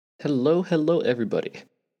Hello, everybody.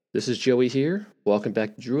 This is Joey here. Welcome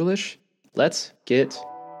back to Droolish. Let's get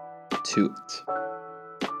to it.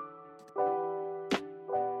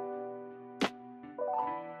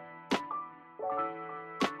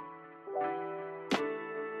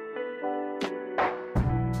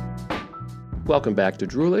 Welcome back to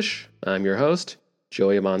Droolish. I'm your host,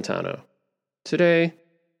 Joey Montano. Today,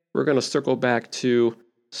 we're going to circle back to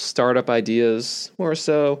startup ideas, more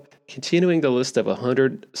so continuing the list of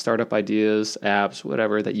 100 startup ideas, apps,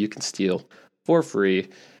 whatever that you can steal for free.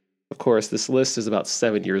 Of course, this list is about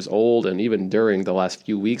 7 years old, and even during the last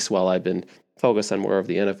few weeks while I've been focused on more of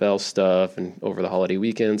the NFL stuff and over the holiday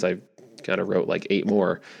weekends, I kind of wrote like 8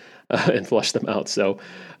 more and flushed them out. So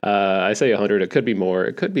I say 100, it could be more,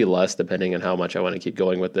 it could be less, depending on how much I want to keep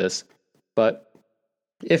going with this. But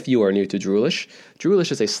if you are new to Droolish,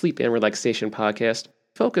 Droolish is a sleep and relaxation podcast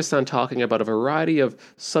focused on talking about a variety of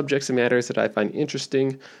subjects and matters that I find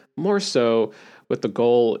interesting, more so with the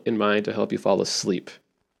goal in mind to help you fall asleep.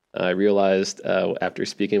 I realized after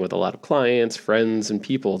speaking with a lot of clients, friends, and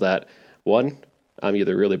people that, one, I'm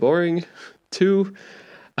either really boring, two,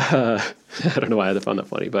 I don't know why I found that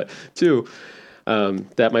funny, but two,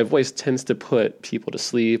 that my voice tends to put people to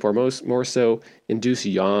sleep or more so induce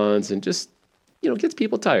yawns and just, gets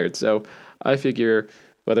people tired. So I figure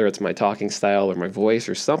whether it's my talking style or my voice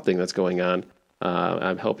or something that's going on,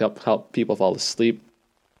 I help people fall asleep.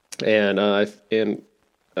 And I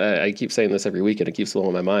keep saying this every week, and it keeps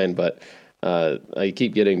blowing my mind, but I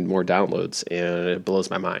keep getting more downloads, and it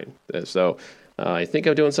blows my mind. So I think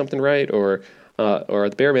I'm doing something right, or at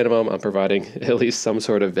the bare minimum, I'm providing at least some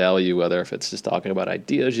sort of value, whether if it's just talking about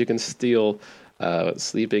ideas you can steal,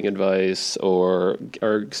 sleeping advice, or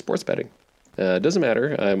sports betting. It doesn't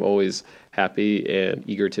matter. I'm always happy and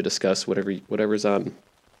eager to discuss whatever's on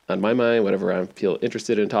my mind, whatever I feel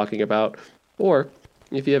interested in talking about. Or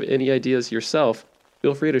if you have any ideas yourself,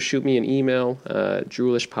 feel free to shoot me an email,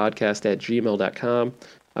 droolishpodcast@gmail.com.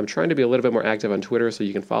 I'm trying to be a little bit more active on Twitter, so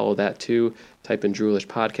you can follow that too. Type in Droolish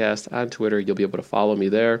Podcast on Twitter. You'll be able to follow me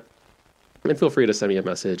there. And feel free to send me a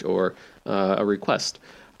message or a request.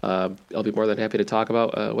 I'll be more than happy to talk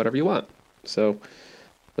about whatever you want. So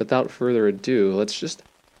without further ado, let's just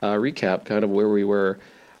recap kind of where we were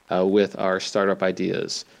with our startup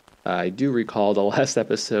ideas. I do recall the last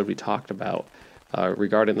episode we talked about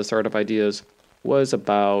regarding the startup ideas was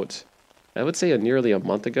about, I would say, nearly a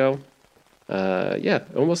month ago.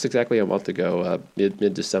 Almost exactly a month ago,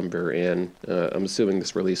 mid-December, and I'm assuming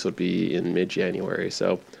this release would be in mid-January.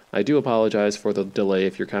 So I do apologize for the delay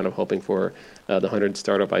if you're kind of hoping for the 100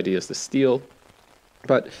 startup ideas to steal.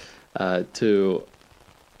 But to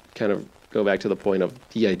kind of go back to the point of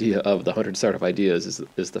the idea of the 100 startup ideas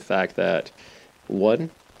is the fact that, one,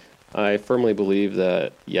 I firmly believe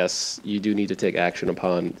that, yes, you do need to take action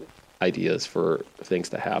upon ideas for things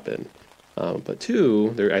to happen. But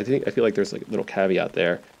two, I feel like there's like a little caveat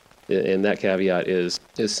there, and that caveat is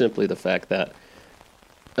simply the fact that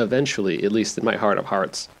eventually, at least in my heart of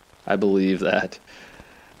hearts, I believe that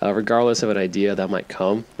regardless of an idea that might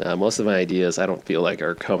come, most of my ideas I don't feel like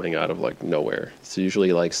are coming out of like nowhere. It's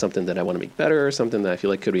usually like something that I want to make better, or something that I feel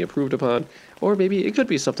like could be improved upon, or maybe it could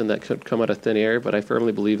be something that could come out of thin air. But I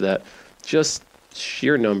firmly believe that just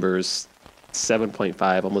sheer numbers,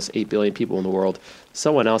 7.5, almost 8 billion people in the world,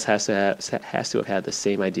 someone else has to have had the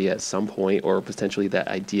same idea at some point, or potentially that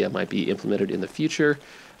idea might be implemented in the future.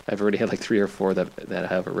 I've already had like 3 or 4 that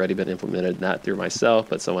have already been implemented, not through myself,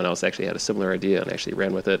 but someone else actually had a similar idea and actually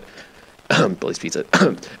ran with it. Billy's Pizza.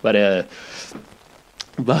 but I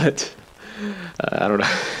don't know.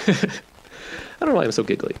 I don't know why I'm so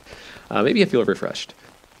giggly. Maybe I feel refreshed.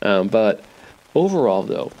 But overall,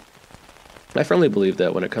 though, I firmly believe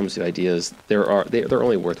that when it comes to ideas, they're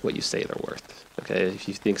only worth what you say they're worth. Okay, if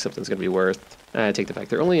you think something's going to be worth, I take the fact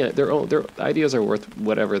their ideas are worth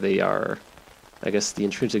whatever they are. I guess the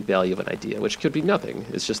intrinsic value of an idea, which could be nothing.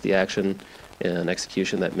 It's just the action and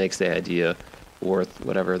execution that makes the idea worth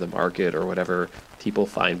whatever the market or whatever people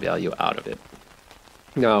find value out of it.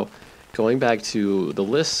 Now, going back to the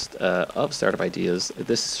list of startup ideas,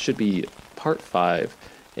 this should be part 5,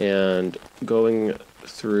 and going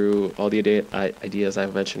through all the ideas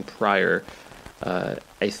I've mentioned prior, I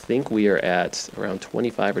think we are at around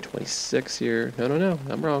 25 or 26 here. No,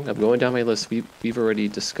 I'm wrong. I'm going down my list. We've already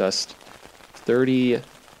discussed 33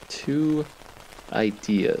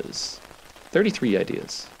 ideas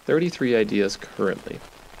currently,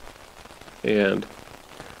 and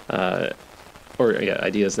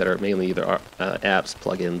ideas that are mainly either apps,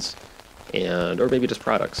 plugins, or maybe just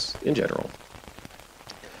products in general.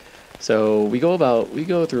 So we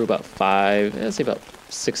go through about 5, I'd say about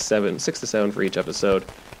 6 to 7 for each episode,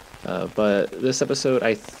 But this episode,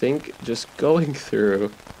 I think, just going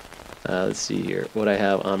through, let's see here, what I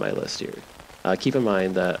have on my list here. Keep in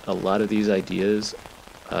mind that a lot of these ideas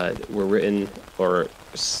were written or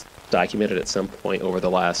documented at some point over the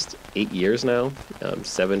last 8 years now.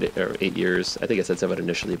 8 years. I think I said 7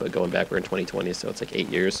 initially, but going back, we're in 2020, so it's like 8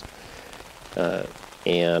 years.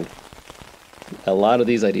 And a lot of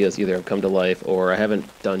these ideas either have come to life, or I haven't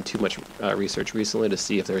done too much research recently to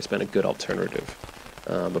see if there's been a good alternative.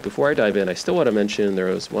 But before I dive in, I still want to mention there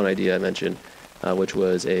was one idea I mentioned, which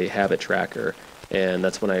was a habit tracker. And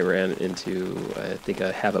that's when I ran into, I think,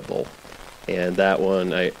 a habit bowl. And that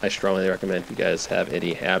one, I strongly recommend if you guys have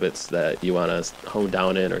any habits that you want to hone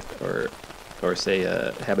down in, or say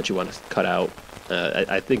a habit you want to cut out.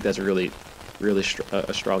 I think that's a really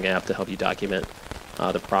a strong app to help you document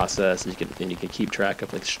the process. You can keep track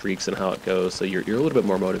of like streaks and how it goes. So you're a little bit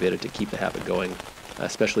more motivated to keep the habit going,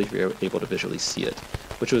 especially if you're able to visually see it,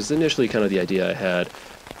 which was initially kind of the idea I had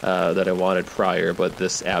that I wanted prior, but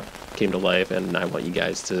this app came to life, and I want you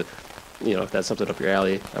guys to, if that's something up your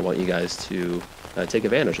alley, I want you guys to take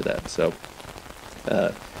advantage of that. So,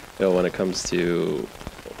 when it comes to,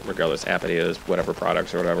 regardless, app ideas, whatever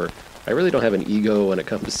products or whatever, I really don't have an ego when it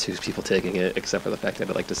comes to people taking it, except for the fact that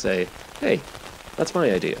I'd like to say, hey, that's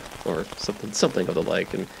my idea, or something of the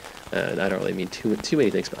like, and I don't really mean too many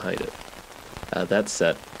things behind it. That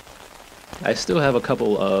said, I still have a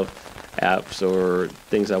couple of apps or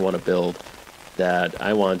things I want to build that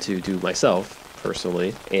I want to do myself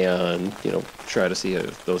personally, and try to see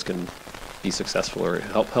if those can be successful or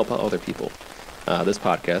help out other people. This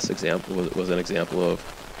podcast example was an example of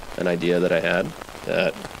an idea that I had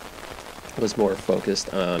that was more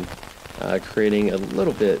focused on creating a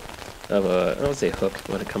little bit of a, I don't say hook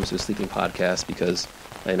when it comes to a sleeping podcast, because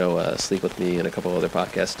I know Sleep With Me and a couple other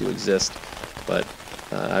podcasts do exist, but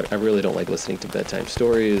I really don't like listening to bedtime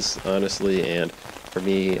stories, honestly, and for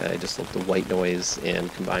me, I just love the white noise, and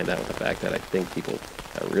combine that with the fact that I think people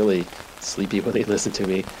are really sleepy when they listen to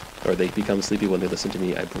me, or they become sleepy when they listen to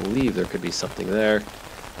me. I believe there could be something there.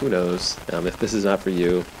 Who knows? If this is not for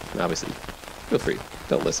you, obviously, feel free.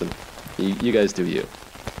 Don't listen. You guys do you.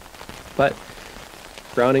 But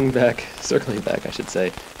circling back, I should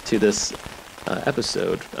say, to this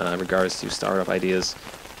episode in regards to startup ideas,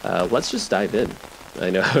 let's just dive in. I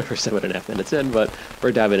know we're 7.5 minutes in, but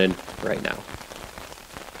we're diving in right now.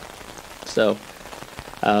 So,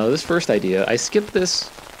 this first idea, I skipped this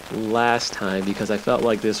last time because I felt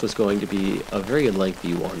like this was going to be a very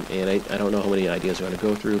lengthy one, and I don't know how many ideas we're going to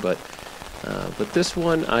go through, but this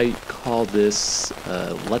one, I call this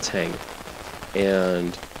Let's Hang.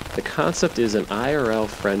 And the concept is an IRL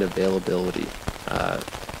friend availability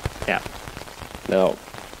app. Now,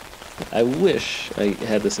 I wish I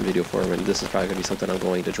had this in video form, and this is probably going to be something I'm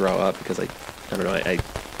going to draw up, because I don't know, I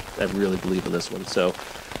really believe in this one. So,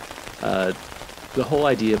 the whole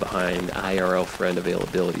idea behind IRL friend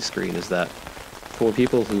availability screen is that for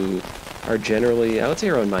people who are generally, I would say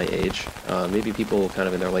around my age, maybe people kind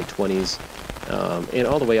of in their late 20s, and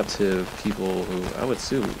all the way up to people who I would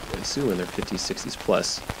assume in their 50s, 60s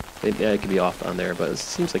plus. I could be off on there, but it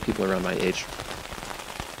seems like people around my age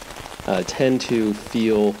tend to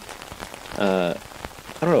feel,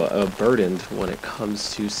 burdened when it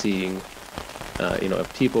comes to seeing,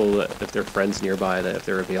 if they're friends nearby, that if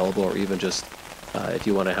they're available, or even just if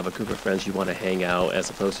you want to have a group of friends you want to hang out, as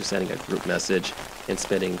opposed to sending a group message and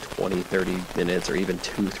spending 20, 30 minutes or even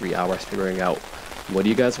 2-3 hours figuring out what do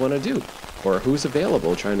you guys want to do, or who's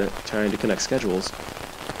available, trying to connect schedules.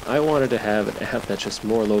 I wanted to have an app that's just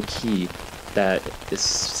more low-key, that is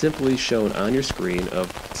simply shown on your screen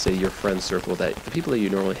of, say, your friend circle, that the people that you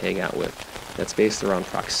normally hang out with, that's based around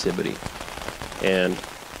proximity. And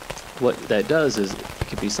what that does is, it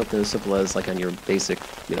could be something as simple as, like, on your basic,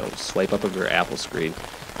 swipe up of your Apple screen,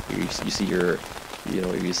 you see your,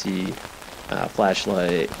 you see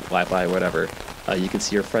flashlight, Wi-Fi, whatever. You can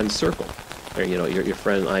see your friend circle, or your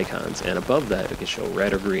friend icons, and above that it can show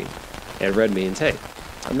red or green. And red means, hey,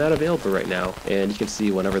 I'm not available right now, and you can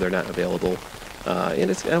see whenever they're not available.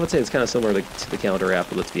 And I would say it's kind of similar to the calendar app,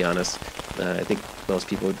 but let's be honest, I think most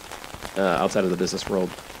people outside of the business world,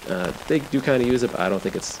 they do kind of use it, but I don't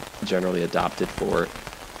think it's generally adopted for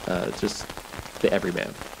just the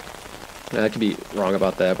everyman. I could be wrong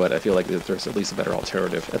about that, but I feel like there's at least a better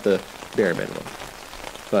alternative at the bare minimum.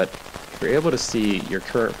 But if you're able to see your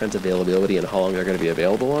current friend's availability and how long they're going to be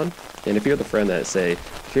available on, and if you're the friend that, say,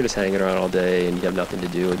 if you're just hanging around all day and you have nothing to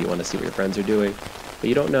do and you want to see what your friends are doing, but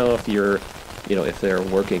you don't know if if they're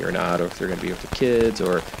working or not, or if they're going to be with their kids,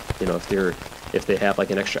 or if they're if they have like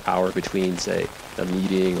an extra hour between, say, a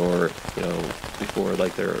meeting or, before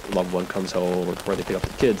like their loved one comes home or before they pick up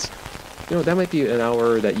the kids, that might be an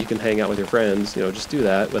hour that you can hang out with your friends. Just do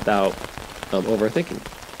that without overthinking.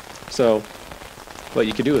 So what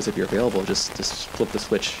you could do is, if you're available, just flip the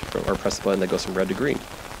switch or press the button that goes from red to green,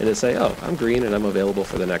 and then say, oh, I'm green and I'm available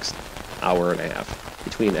for the next hour and a half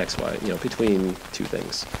between X, Y, between two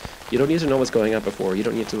things. You don't need to know what's going on before. You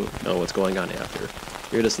don't need to know what's going on after.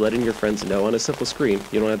 You're just letting your friends know on a simple screen.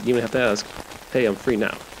 You don't even have to ask, hey, I'm free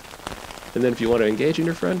now. And then if you want to engage in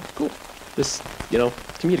your friend, cool. Just,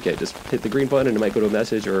 communicate. Just hit the green button and it might go to a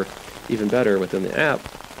message, or even better, within the app,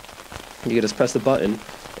 you can just press the button,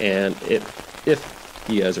 and if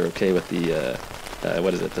you guys are okay with the,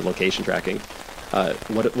 the location tracking,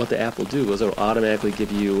 what the app will do is it'll automatically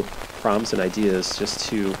give you prompts and ideas just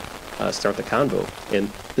to start the convo. And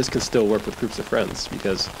this can still work with groups of friends,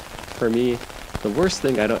 because for me, the worst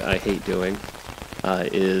thing I hate doing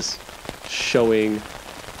is starting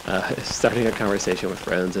a conversation with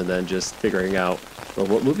friends and then just figuring out, well,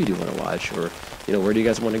 what movie do you want to watch, or where do you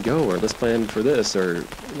guys want to go, or let's plan for this, or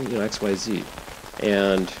X, Y, Z.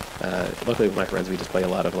 And luckily with my friends, we just play a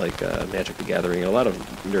lot of like Magic the Gathering, a lot of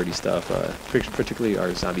nerdy stuff. Particularly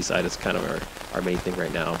our zombie side is kind of our main thing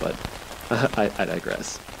right now, but I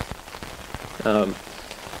digress.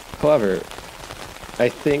 However, I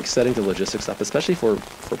think setting the logistics up, especially for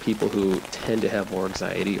people who tend to have more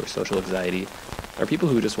anxiety or social anxiety, or people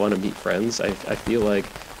who just want to meet friends, I feel like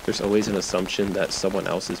there's always an assumption that someone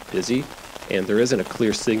else is busy, and there isn't a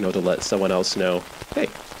clear signal to let someone else know, hey,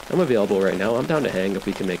 I'm available right now, I'm down to hang if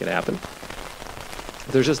we can make it happen.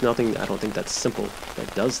 There's just nothing, I don't think, that's simple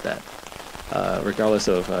that does that. Regardless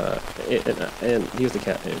of, and here's not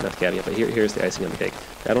the caveat, but here's the icing on the cake.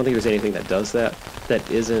 I don't think there's anything that does that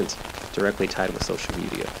isn't directly tied with social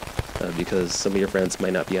media. Because some of your friends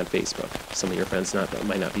might not be on Facebook. Some of your friends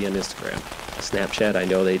might not be on Instagram. Snapchat, I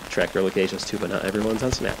know they track your locations too, but not everyone's on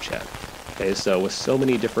Snapchat. Okay, so with so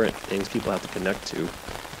many different things people have to connect to,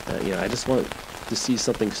 I just want to see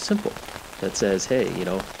something simple that says, hey,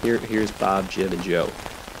 here's Bob, Jim, and Joe.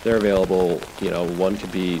 They're available, one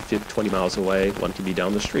could be 20 miles away, one could be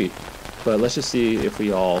down the street. But let's just see if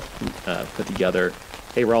we all put together,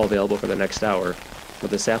 hey, we're all available for the next hour. What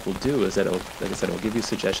this app will do is that it'll give you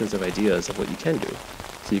suggestions of ideas of what you can do.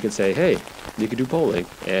 So you can say, hey, you could do bowling,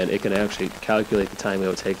 and it can actually calculate the time it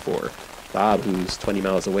would take for Bob, who's 20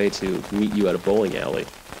 miles away, to meet you at a bowling alley.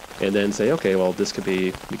 And then say, okay, well, we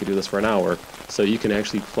could do this for an hour. So you can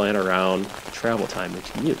actually plan around travel time and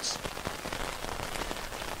commutes.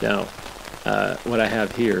 Now, what I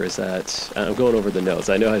have here is that I'm going over the notes.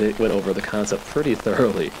 I know I went over the concept pretty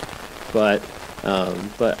thoroughly, but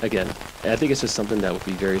again, I think it's just something that would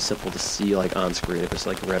be very simple to see like on screen if it's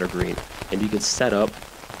like red or green, and you can set up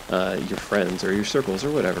your friends or your circles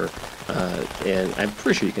or whatever, and I'm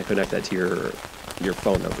pretty sure you can connect that to your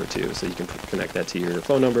phone number too. So you can connect that to your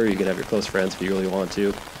phone number. You can have your close friends if you really want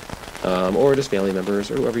to, or just family members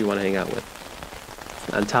or whoever you want to hang out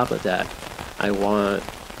with. On top of that, I want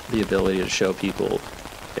the ability to show people,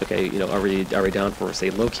 okay, are we down for, say,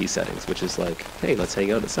 low key settings, which is like, hey, let's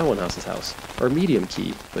hang out at someone else's house, or medium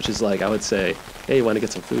key, which is like, I would say, hey, you want to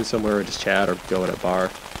get some food somewhere, or just chat, or go at a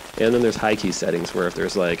bar. And then there's high key settings where if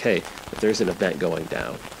there's like, hey, if there's an event going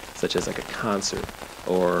down, such as like a concert,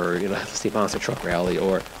 or the Steam Monster Truck Rally,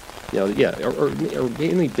 or or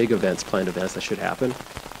mainly big events, planned events that should happen.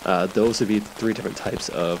 Those would be 3 different types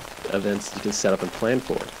of events you can set up and plan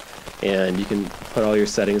for. And you can put all your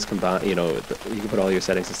settings you can put all your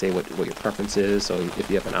settings to say what your preference is. So if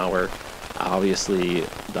you have an hour, obviously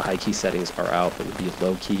the high key settings are out, but the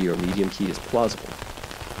low key or medium key is plausible.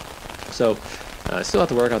 So I still have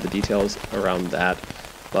to work out the details around that,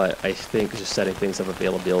 but I think just setting things of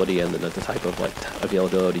availability and the type of like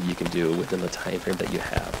availability you can do within the time frame that you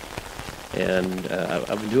have. And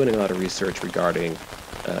I've been doing a lot of research regarding,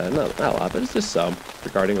 not a lot, but it's just some,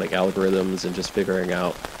 regarding like algorithms and just figuring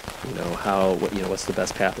out what's the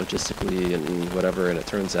best path logistically and whatever. And it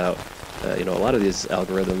turns out, a lot of these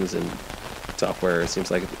algorithms and software, it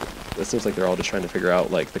seems like they're all just trying to figure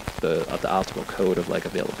out like the optimal code of like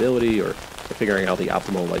availability, or figuring out the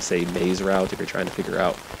optimal, like, say, maze route if you're trying to figure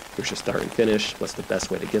out where's your start and finish, what's the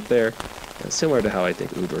best way to get there. Similar to how I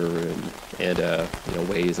think Uber and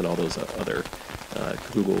Waze and all those other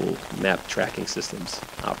Google map tracking systems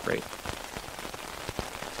operate.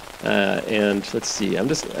 And let's see, I'm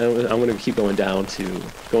going to keep going down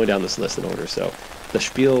this list in order. So the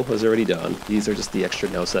spiel was already done. These are just the extra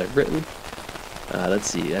notes that I've written. Let's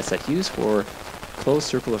see, that's like used for close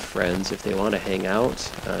circle of friends if they want to hang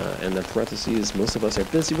out, and then parentheses, most of us are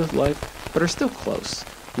busy with life but are still close.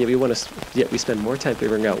 we spend more time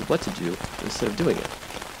figuring out what to do instead of doing it.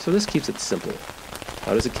 So this keeps it simple.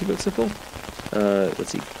 How does it keep it simple? Let's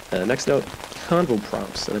see. Next note, convo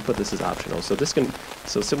prompts, and I put this as optional. So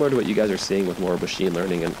similar to what you guys are seeing with more machine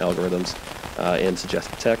learning and algorithms and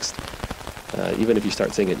suggested text. Even if you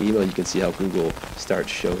start saying an email, you can see how Google starts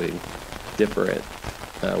showing different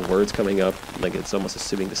words coming up, like it's almost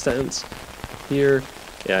assuming the sentence. Here,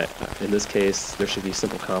 in this case, there should be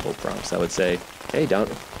simple convo prompts. I would say, hey, down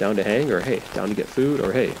to hang, or hey, down to get food,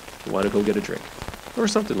 or hey, want to go get a drink, or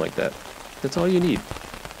something like that. That's all you need.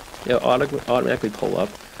 Automatically pull up.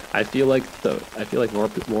 I feel like more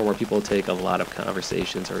and more people take a lot of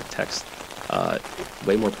conversations or text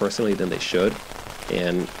way more personally than they should,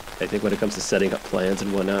 and I think when it comes to setting up plans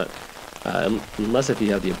and whatnot, unless if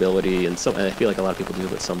you have the ability, and I feel like a lot of people do,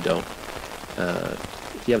 but some don't.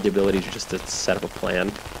 If you have the ability to just set up a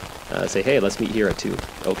plan, say, hey, let's meet here at 2.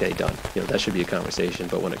 Okay, done. That should be a conversation.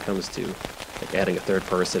 But when it comes to like adding a third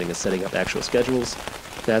person and setting up actual schedules,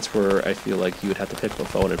 that's where I feel like you would have to pick up the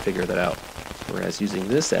phone and figure that out. Whereas using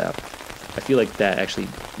this app, I feel like that actually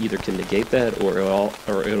either can negate that or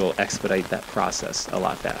it'll expedite that process a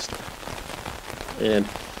lot faster. And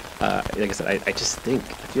like I said, I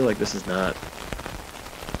feel like this is not,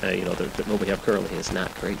 the mobile app currently is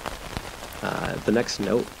not great. The next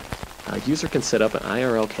note, user can set up an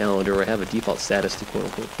IRL calendar or have a default status to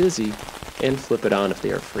quote-unquote busy and flip it on if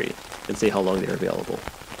they are free and say how long they're available.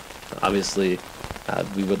 Obviously,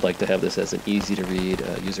 we would like to have this as an easy-to-read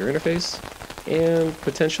user interface and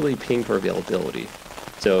potentially ping for availability.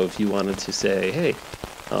 So if you wanted to say, hey,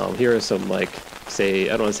 here are some say,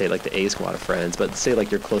 I don't want to say like the A squad of friends, but say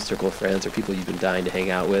like your close circle of friends or people you've been dying to hang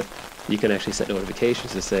out with, you can actually set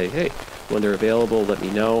notifications to say, hey, when they're available, let me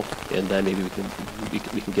know, and then maybe we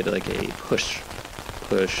can get like a push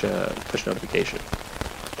notification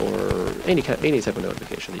or any type of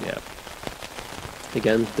notification that you have.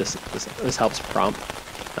 Again, this helps prompt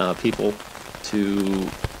people to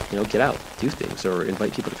get out, do things, or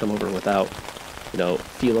invite people to come over without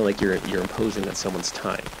feeling like you're imposing on someone's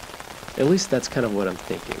time. At least that's kind of what I'm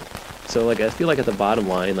thinking. So I feel like at the bottom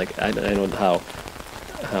line, I don't know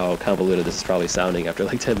how convoluted this is probably sounding after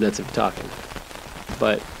 10 minutes of talking.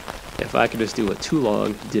 But if I could just do a too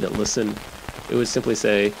long, didn't listen, it would simply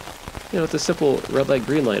say, it's a simple red light,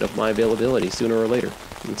 green light of my availability sooner or later.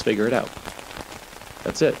 Let's figure it out.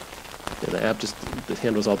 That's it. And the app just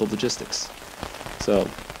handles all the logistics. So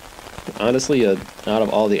honestly, out of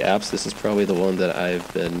all the apps, this is probably the one that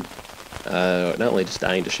I've been not only just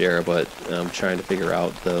dying to share, but trying to figure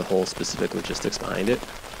out the whole specific logistics behind it.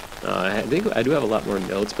 I think I do have a lot more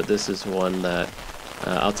notes, but this is one that,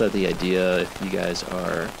 outside the idea, if you guys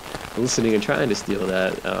are listening and trying to steal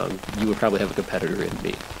that, you would probably have a competitor in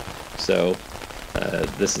me. So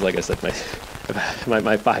this is, like I said,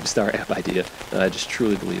 my 5-star app idea. I just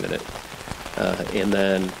truly believe in it. And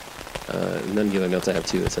then the other notes I have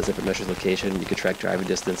too, it says if it measures location, you can track driving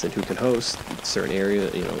distance and who can host a certain area.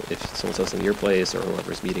 If someone's hosting your place or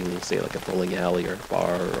whoever's meeting, say like a bowling alley or a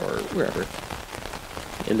bar or wherever.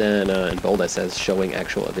 And then in bold it says showing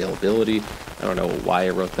actual availability. I don't know why I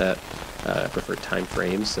wrote that. I prefer time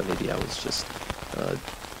frames, so maybe I was just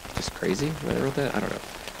crazy when I wrote that. I don't know.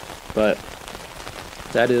 But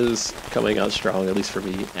that is coming out strong, at least for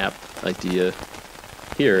me. App idea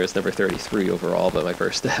here is number 33 overall, but my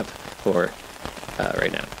first step for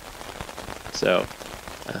right now. So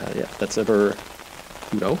that's number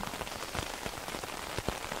 2.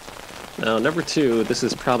 Now, number 2, this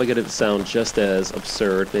is probably going to sound just as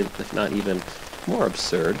absurd, if not even more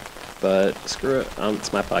absurd, but screw it.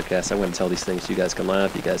 It's my podcast. I'm going to tell these things. You guys can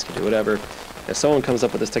laugh. You guys can do whatever. If someone comes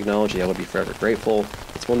up with this technology, I would be forever grateful.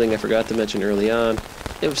 It's one thing I forgot to mention early on.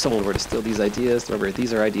 If someone were to steal these ideas, remember,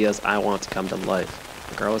 these are ideas I want to come to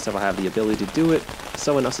life. Regardless if I have the ability to do it,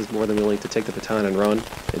 someone else is more than willing to take the baton and run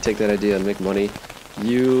and take that idea and make money.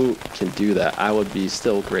 You can do that. I would be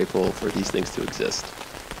still grateful for these things to exist.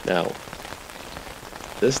 Now,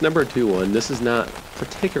 this number 2 one, this is not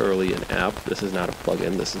particularly an app. This is not a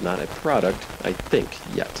plugin. This is not a product, I think,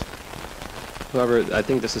 yet. However, I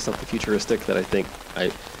think this is something futuristic that I think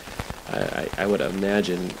I would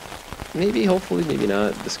imagine, maybe, hopefully, maybe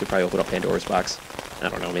not. This could probably open up Pandora's box. I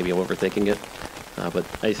don't know, maybe I'm overthinking it. But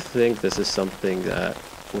I think this is something that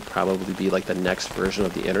will probably be like the next version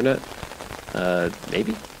of the internet.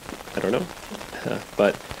 Maybe. I don't know.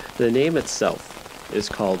 But the name itself is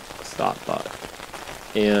called Thoughtbot.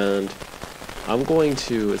 And I'm going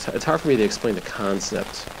to, it's hard for me to explain the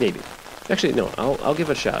concept. Maybe. Actually, no, I'll give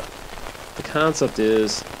it a shot. The concept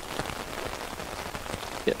is,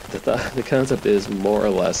 the concept is more or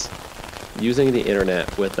less using the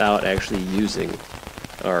internet without actually using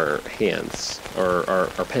our hands or our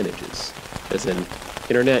appendages, as in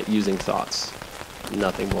internet using thoughts,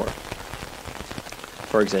 nothing more.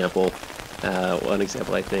 For example, one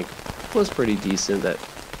example I think was pretty decent, that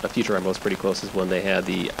a Futurama was pretty close, is when they had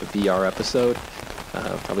the VR episode,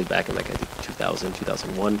 probably back in like I think 2000,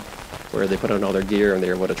 2001, where they put on all their gear and they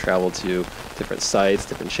were able to travel to different sites,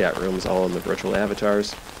 different chat rooms, all in the virtual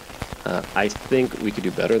avatars. I think we could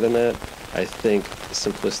do better than that. I think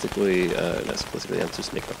simplistically, not simplistically, I'm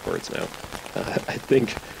just making up words now. I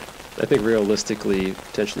think realistically,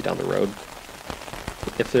 potentially down the road,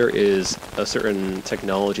 if there is a certain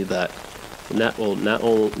technology that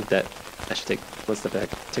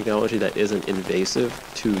technology that isn't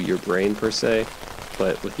invasive to your brain per se,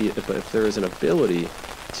 but if there is an ability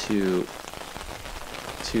to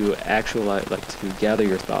actualize, like to gather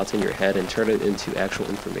your thoughts in your head and turn it into actual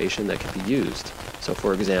information that can be used. So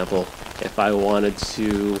for example, if I wanted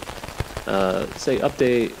to say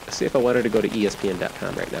if I wanted to go to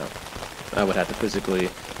ESPN.com right now, I would have to physically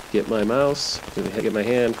get my mouse, get my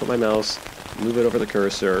hand, put my mouse, move it over the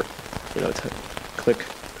cursor, click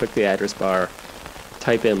the address bar,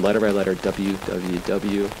 type in letter by letter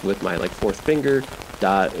www with my fourth finger,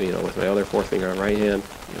 dot, with my other fourth finger on right hand,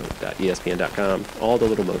 .espn.com, all the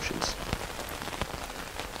little motions.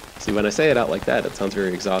 See, when I say it out like that, it sounds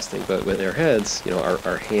very exhausting, but with our heads,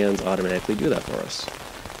 our hands automatically do that for us.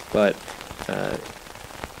 But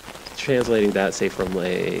translating that, say, from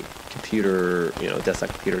a computer, desktop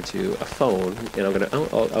computer to a phone, and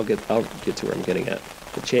I'll get to where I'm getting at.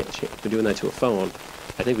 But doing that to a phone,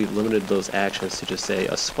 I think we've limited those actions to just say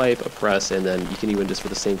a swipe, a press, and then you can even just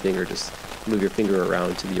with the same finger just move your finger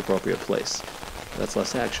around to the appropriate place. That's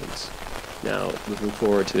less actions. Now, moving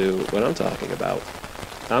forward to what I'm talking about,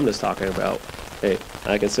 I'm just talking about, hey,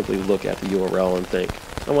 I can simply look at the URL and think,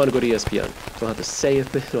 I want to go to ESPN. Don't have to say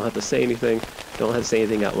anything. Don't have to say anything. Don't have to say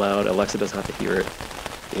anything out loud. Alexa doesn't have to hear it.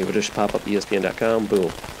 It would just pop up ESPN.com.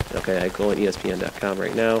 Boom. Okay, I go on ESPN.com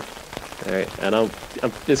right now. All right, and I'm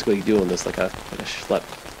physically doing this like a schlep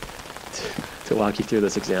to walk you through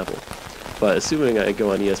this example. But assuming I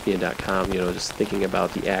go on ESPN.com, just thinking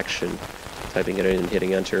about the action, typing it in and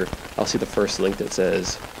hitting enter, I'll see the first link that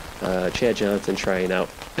says Chad Johnson trying out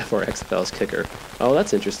for XFL's kicker. Oh,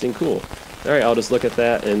 that's interesting. Cool. All right, I'll just look at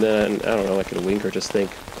that, and then I don't know, I could wink or just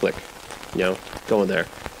think, click, go in there.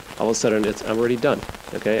 All of a sudden, I'm already done.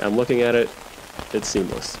 Okay, I'm looking at it. It's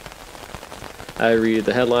seamless. I read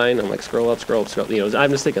the headline. I'm like, scroll up. I'm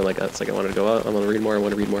just thinking it's like I wanted to go out. I want to read more. I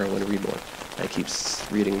want to read more. I keep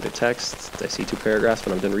reading the text. I see 2 paragraphs.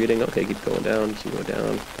 When I'm done reading, okay, keep going down.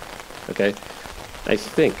 Okay, I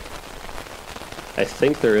think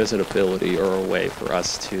there is an ability or a way for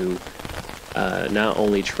us to not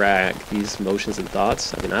only track these motions and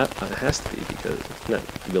thoughts. I mean, it has to be, because not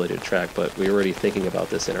the ability to track, but we're already thinking about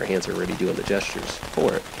this and our hands are already doing the gestures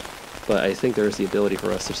for it. But I think there's the ability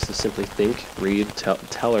for us to simply think, read,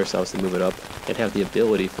 tell ourselves to move it up, and have the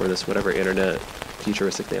ability for this whatever internet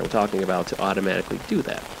futuristic thing I'm talking about to automatically do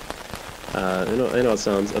that. I know it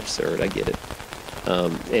sounds absurd, I get it.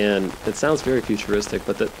 And it sounds very futuristic,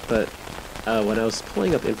 but when I was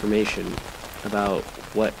pulling up information about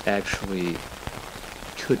what actually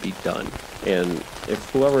could be done, and if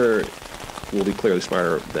whoever will be clearly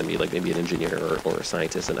smarter than me, like maybe an engineer or a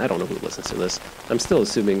scientist, and I don't know who listens to this, I'm still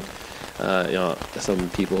assuming some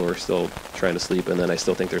people are still trying to sleep, and then I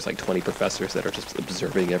still think there's 20 professors that are just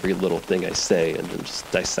observing every little thing I say and then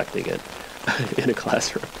just dissecting it in a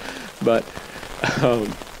classroom. But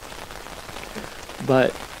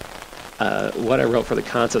what I wrote for the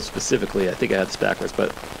concept specifically, I think I had this backwards,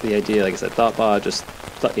 but the idea, like I said, ThoughtBot, just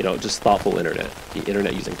thoughtful internet, the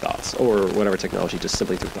internet using thoughts, or whatever technology, just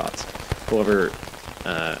simply through thoughts. However,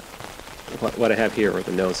 what I have here are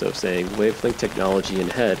the notes of saying wavelength technology in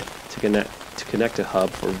head to connect a hub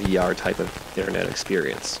for VR type of internet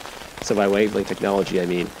experience. So by wavelength technology, I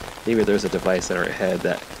mean maybe there's a device in our head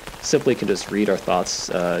that simply can just read our thoughts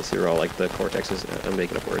through all the cortexes. I'm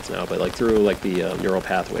making up words now, but through the neural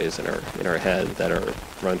pathways in our head that are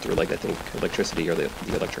run through I think electricity or the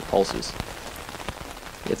electric pulses.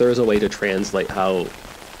 If there is a way to translate how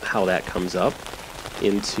that comes up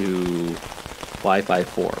into Wi-Fi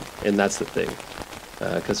form, and that's the thing,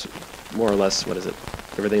 because more or less, what is it?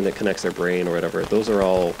 Everything that connects their brain or whatever, those are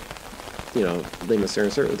all, layman's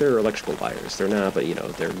terms, they're electrical wires. They're not, but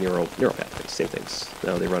they're neural pathways, same things.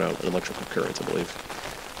 Now they run out of electrical currents, I believe.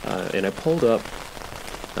 And I pulled up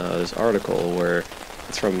this article where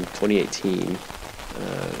it's from 2018.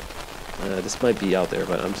 This might be out there,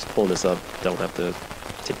 but I'm just pulling this up. Don't have to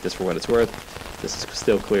take this for what it's worth. This is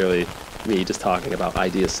still clearly me just talking about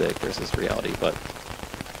idea's sake versus reality. But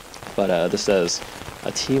this says,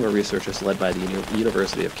 A team of researchers led by the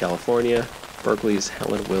University of California, Berkeley's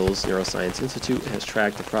Helen Wills Neuroscience Institute has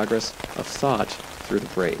tracked the progress of thought through the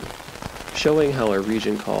brain, showing how a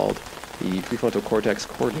region called the prefrontal cortex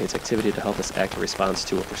coordinates activity to help us act in response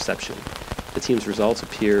to a perception. The team's results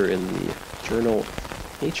appear in the journal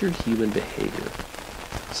Nature Human Behavior.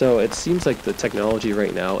 So it seems like the technology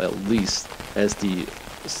right now, at least, has the,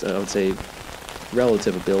 I would say,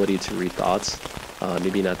 relative ability to read thoughts.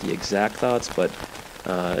 Maybe not the exact thoughts, but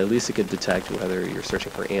at least it could detect whether you're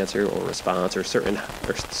searching for answer or response, or certain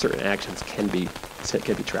actions can be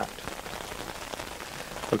tracked.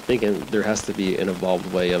 I'm thinking there has to be an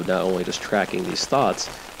evolved way of not only just tracking these thoughts,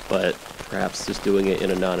 but perhaps just doing it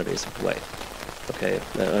in a non-invasive way. Okay,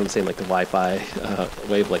 I'm saying like the Wi-Fi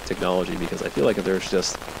wavelength technology, because I feel like if there's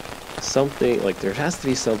just something, like there has to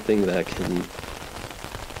be something that can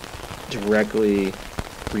directly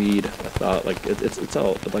read a thought, like it's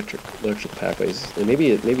all electrical pathways, and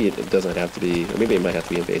maybe it doesn't have to be, or maybe it might have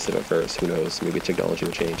to be invasive at first. Who knows? Maybe technology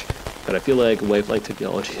will change. But I feel like wavelength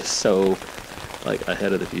technology is so like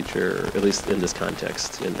ahead of the future, or at least in this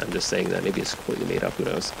context. And I'm just saying that maybe it's completely made up. Who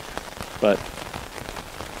knows? But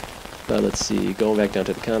let's see. Going back down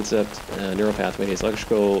to the concept, neural pathways,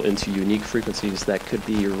 electrical into unique frequencies that could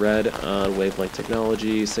be read on wavelength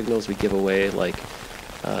technology. Signals we give away, like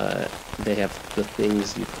they have the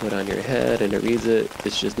things you put on your head and it reads it.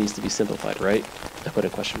 It just needs to be simplified, right? I put a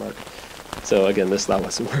question mark. So again, this thought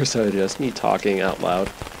was more so just me talking out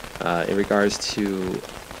loud. In regards to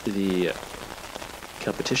the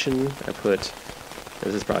competition, I put,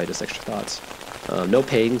 this is probably just extra thoughts, no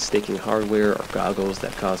painstaking hardware or goggles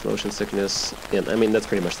that cause motion sickness. And I mean, that's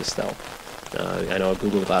pretty much the stealth. I know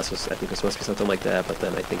Google Glass was, I think, was supposed to be something like that, but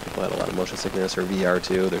then I think people had a lot of motion sickness, or VR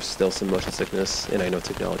too. There's still some motion sickness, and I know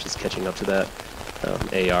technology is catching up to that.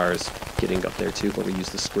 AR is getting up there too, where we use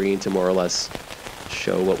the screen to more or less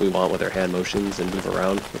show what we want with our hand motions and move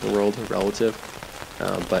around with the world relative.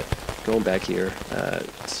 But going back here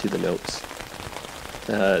to the notes.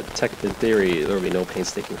 In theory, there will be no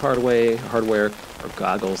painstaking hardware or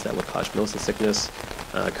goggles that would cause motion sickness.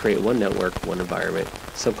 Create one network, one environment.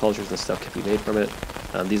 Subcultures and stuff can be made from it.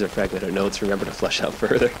 These are fragmented notes. Remember to flesh out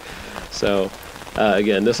further. So,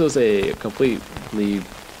 again, this was a completely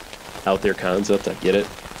out there concept. I get it.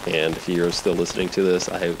 And if you're still listening to this,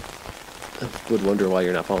 I would wonder why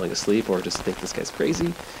you're not falling asleep, or just think this guy's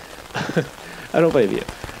crazy. I don't blame you.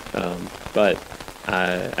 But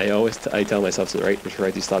I tell myself to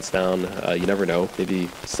write these thoughts down. You never know. Maybe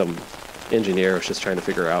some engineer is just trying to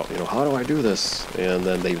figure out, how do I do this? And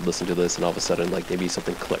then they listen to this, and all of a sudden, like, maybe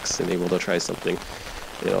something clicks, and maybe they'll try something.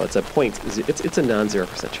 It's a point. It's a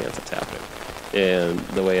non-0% chance that's happening. And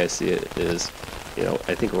the way I see it is,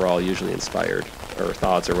 I think we're all usually inspired, or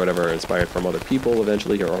thoughts or whatever are inspired from other people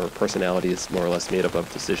eventually, or our personality is more or less made up of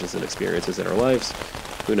decisions and experiences in our lives.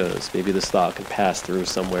 Who knows? Maybe this thought can pass through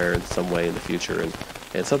somewhere in some way in the future,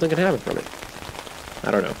 and something can happen from it.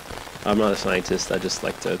 I don't know. I'm not a scientist. I just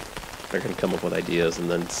like to come up with ideas,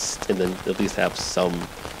 and then at least have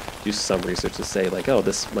do some research to say, like, oh,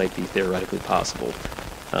 this might be theoretically possible,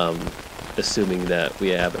 assuming that we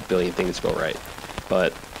have a billion things go right.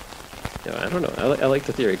 But I don't know. I like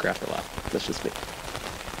the theory graph a lot. That's just me.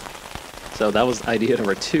 So that was idea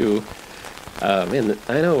number 2. Man,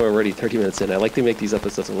 I know we're already 30 minutes in. I like to make these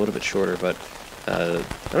episodes a little bit shorter, but I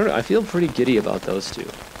don't know. I feel pretty giddy about those two.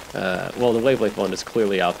 Well, the wavelength one is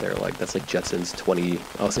clearly out there. Like, that's like Jetsons 20.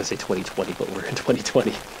 I was gonna say 2020, but we're in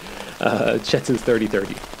 2020. Jetsons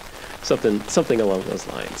 3030, something along those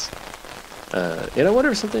lines. And I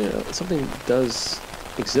wonder if something does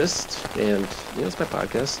exist. And it's my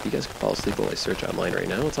podcast. You guys can fall asleep while I search online right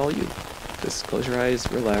now. It's all you. Just close your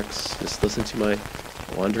eyes, relax, just listen to my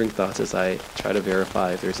wandering thoughts as I try to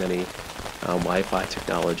verify if there's any Wi-Fi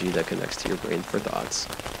technology that connects to your brain for thoughts.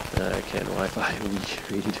 Can Wi-Fi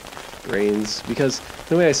read brains? Because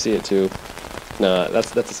the way I see it too,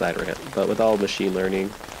 that's a side rant, but with all machine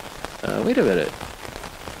learning, wait a minute,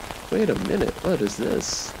 what is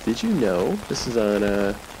this? Did you know this is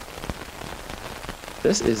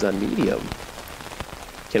on Medium?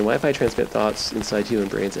 Can Wi-Fi transmit thoughts inside human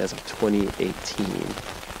brains as of 2018?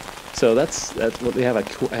 So that's what we have.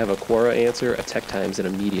 I have a Quora answer, a Tech Times, and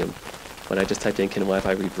a Medium. When I just typed in, can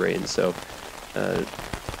Wi-Fi read brains? So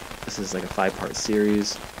this is like a 5-part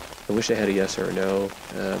series. I wish I had a yes or a no.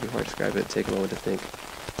 Before I describe it, take a moment to think.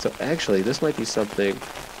 So actually, this might be something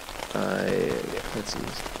let's see.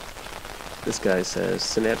 This guy says,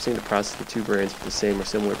 synapsing to process the two brains with the same or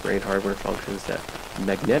similar brain hardware functions that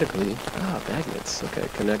magnetically, magnets, okay,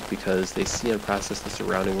 connect because they see and process the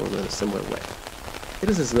surrounding world in a similar way. It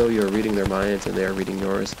is as though you are reading their minds and they are reading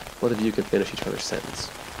yours. Both of you can finish each other's sentence.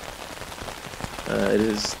 It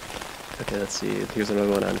is... Okay, let's see. Here's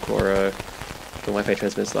another one on Quora. The Wi-Fi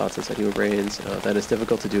transmits thoughts inside human brains. That is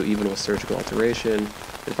difficult to do even with surgical alteration.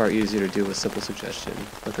 It's far easier to do with simple suggestion.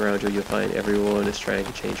 Look around you, you'll find everyone is trying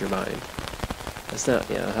to change your mind. That's not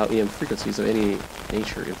how EM frequencies of any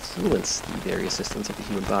nature influence the various systems of the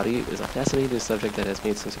human body. It is a fascinating subject that has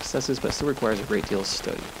made some successes, but still requires a great deal of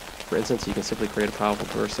study. For instance, you can simply create a powerful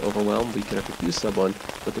burst to overwhelm, but you can confuse someone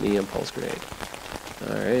with an EM pulse grenade.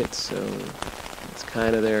 Alright, so it's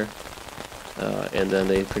kind of there. And then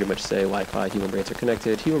they pretty much say Wi-Fi, human brains are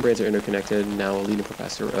connected, human brains are interconnected. Now a leading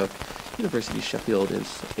professor of University of Sheffield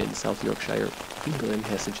in South Yorkshire, England,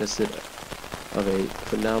 has suggested of a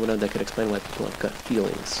phenomenon that could explain why people have gut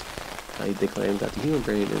feelings. They claim that the human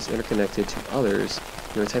brain is interconnected to others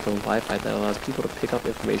through a type of Wi-Fi that allows people to pick up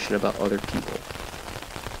information about other people.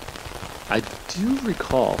 I do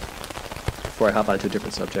recall, before I hop onto a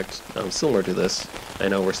different subject similar to this, I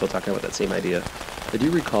know we're still talking about that same idea, I do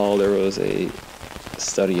recall there was a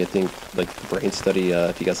study, I think, like the brain study,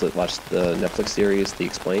 if you guys watched the Netflix series, The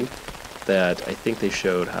Explained, that I think they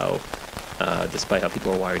showed how, despite how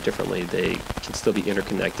people are wired differently, they can still be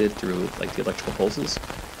interconnected through, like, the electrical pulses.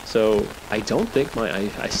 So I still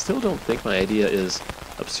don't think my idea is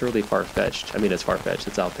absurdly far-fetched. I mean, it's far-fetched,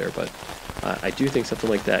 it's out there, but I do think something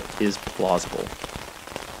like that is plausible.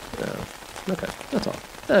 Okay, that's all.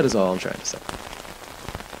 That is all I'm trying to say.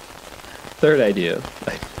 Third idea.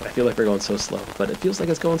 I feel like we're going so slow, but it feels like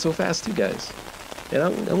it's going so fast too, guys. And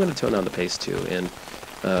I'm going to tone down the pace too, and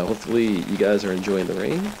hopefully you guys are enjoying the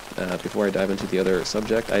rain. Before I dive into the other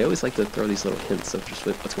subject, I always like to throw these little hints of just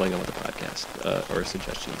what's going on with the podcast, or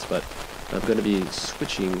suggestions, but I'm going to be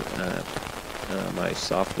switching my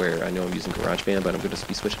software. I know I'm using GarageBand, but I'm going to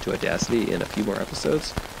be switching to Audacity in a few more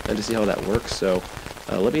episodes, and to see how that works. So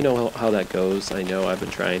let me know how that goes. I know I've been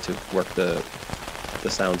trying to work the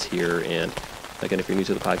sounds here, and again, if you're new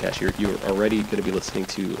to the podcast, you're already going to be listening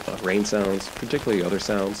to rain sounds, particularly other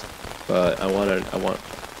sounds, but I want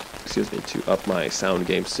to up my sound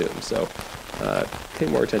game soon, so pay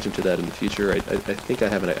more attention to that in the future. I think I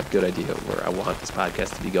have a good idea of where I want this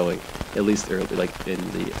podcast to be going, at least early, like in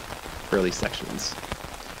the early sections.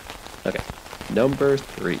 Okay, number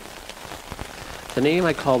 3. The name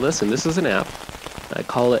I call this, and this is an app, I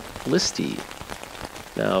call it Listy.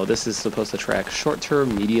 Now, this is supposed to track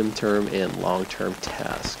short-term, medium-term, and long-term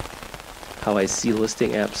tasks. How I see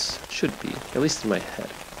listing apps should be, at least in my head.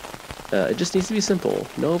 It just needs to be simple,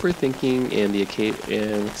 no overthinking, and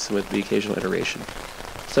with the occasional iteration.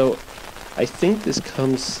 So, I think this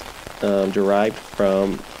comes derived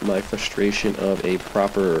from my frustration of a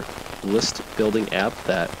proper list-building app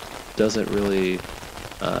that doesn't really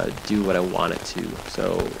do what I want it to.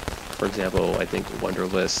 So, for example, I think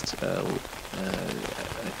Wunderlist,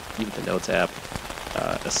 even the Notes app,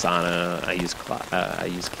 Asana, I use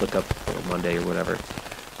ClickUp for Monday or whatever.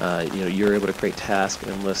 You're able to create tasks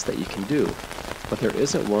and lists that you can do, but there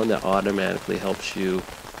isn't one that automatically helps you.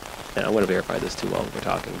 And I'm going to verify this too while we're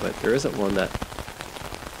talking, but there isn't one that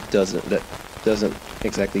doesn't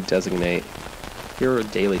exactly designate here are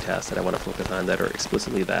daily tasks that I want to focus on that are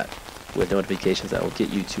explicitly that, with notifications that will get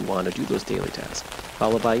you to want to do those daily tasks,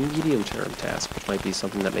 followed by medium-term tasks, which might be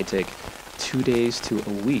something that may take 2 days to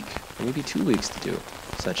a week, or maybe 2 weeks to do,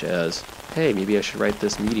 such as, hey, maybe I should write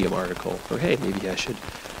this Medium article, or hey, maybe I should,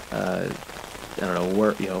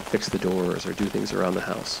 fix the doors or do things around the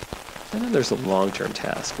house. And then there's the long-term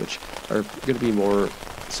tasks, which are going to be more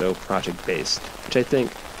so project-based, which I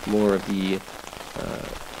think more of the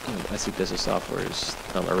I see business softwares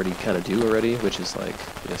already kind of do already, which is like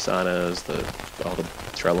the Asanas, all the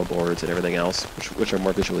Trello boards and everything else, which are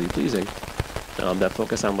more visually pleasing, that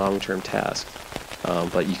focus on long-term tasks,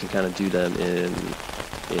 but you can kind of do them in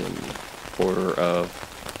order of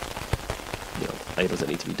items that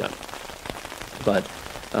need to be done. But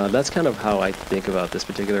that's kind of how I think about this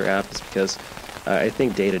particular app, is because I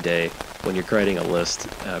think day to day, when you're creating a list,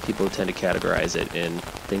 people tend to categorize it in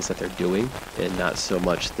things that they're doing and not so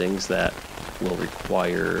much things that will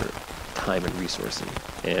require time and resourcing.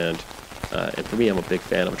 And for me, I'm a big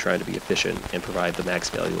fan of trying to be efficient and provide the max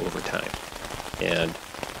value over time. And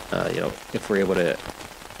if we're able to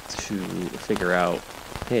figure out,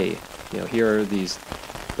 hey, here are these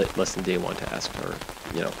less than day one tasks, or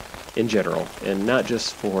in general, and not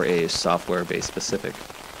just for a software-based specific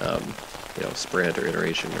sprint or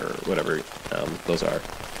iteration or whatever those are.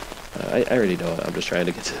 I already know it. I'm just trying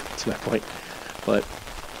to get to my point. But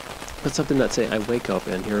something that, say, I wake up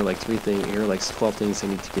and here are like 12 things I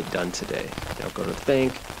need to get done today. Go to the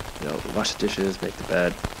bank, wash the dishes, make the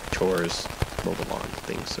bed, chores, mow the lawn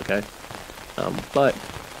things, okay? But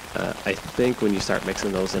I think when you start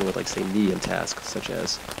mixing those in with, like, say, medium tasks, such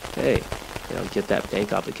as, hey, get that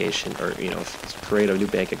bank obligation, or, create a new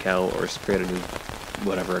bank account, or create a new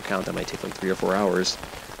whatever account that might take like 3 or 4 hours,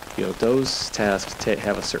 those tasks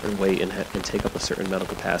have a certain weight and take up a certain mental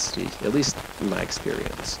capacity, at least in my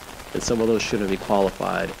experience. And some of those shouldn't be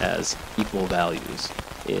qualified as equal values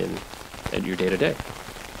in your day-to-day.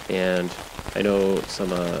 And I know some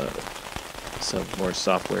more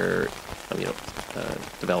software,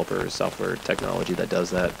 developers, software technology that does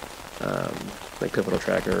that, like Pivotal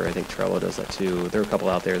Tracker. I think Trello does that too. There are a couple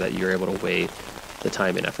out there that you're able to weigh the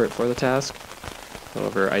time and effort for the task.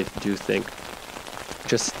 However, I do think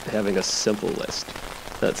just having a simple list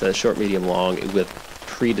that says short, medium, long with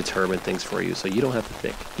predetermined things for you, so you don't have to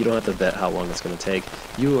think. You don't have to bet how long it's going to take.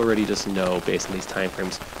 You already just know, based on these time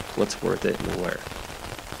frames, what's worth it and where.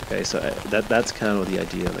 Okay, so that's kind of the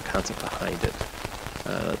idea and the concept behind it.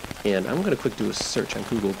 And I'm going to quick do a search on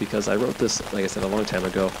Google, because I wrote this, like I said, a long time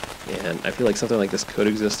ago, and I feel like something like this could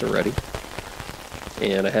exist already.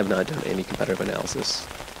 And I have not done any competitive analysis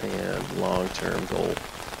and long-term goal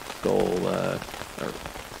or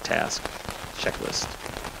task checklist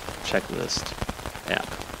app.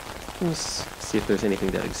 Let's see if there's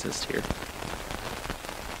anything that exists here.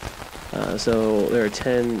 So there are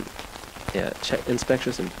 10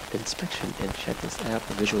 inspection and checklist app,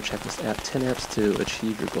 a visual checklist app, 10 apps to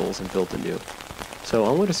achieve your goals and build anew. So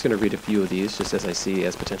I'm just going to read a few of these just as I see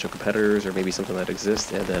as potential competitors, or maybe something that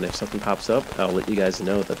exists, and then if something pops up, I'll let you guys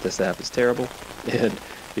know that this app is terrible and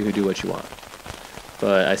you can do what you want.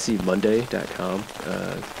 But I see Monday.com.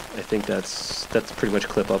 I think that's pretty much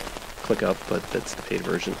ClickUp, but that's the paid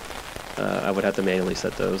version. I would have to manually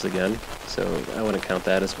set those again, so I wouldn't count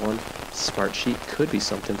that as one. Smartsheet could be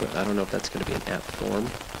something, but I don't know if that's going to be an app form.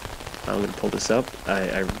 I'm going to pull this up.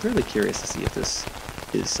 I'm really curious to see if this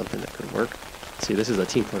is something that could work. See, this is a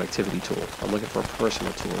team productivity tool. I'm looking for a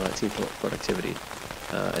personal tool, not team productivity.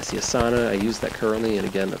 I see Asana. I use that currently, and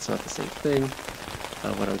again, that's not the same thing.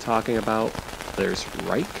 What I'm talking about, there's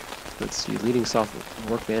Wrike. Let's see, leading software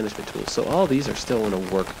work management tools. So all these are still in a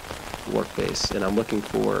work base, and I'm looking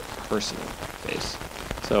for personal base.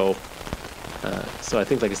 So I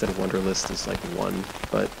think, like I said, Wunderlist is like one,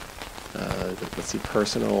 but let's see,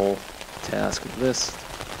 personal task list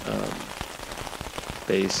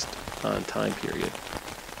based on time period.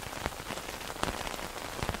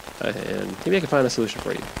 And maybe I can find a solution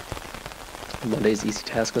for you. Monday's easy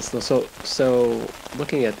task list. So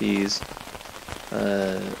looking at these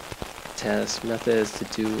task methods,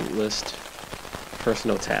 to-do list,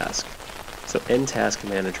 personal task. So end task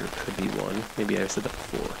manager could be one. Maybe I said that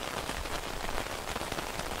before.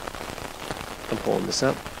 I'm pulling this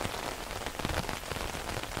up.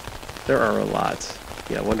 There are a lot.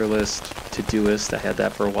 Yeah, Wunderlist, Todoist. I had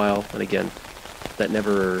that for a while, and again, that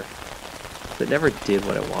never did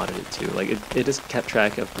what I wanted it to. Like it just kept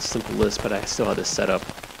track of the simple list, but I still had to set up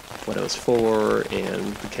what it was for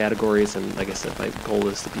and the categories. And like I said, my goal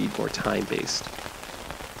is to be more time-based.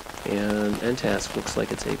 And Ntask looks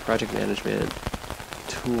like it's a project management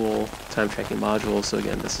tool, time tracking module. So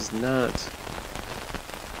again, this is not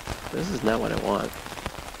what I want.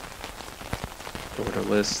 Order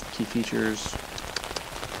list, key features.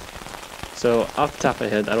 So off the top of my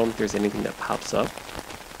head, I don't think there's anything that pops up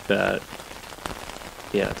that,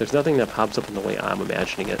 there's nothing that pops up in the way I'm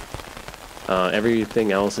imagining it.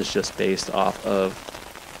 Everything else is just based off of,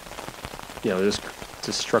 just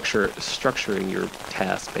structuring your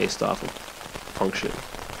task based off of function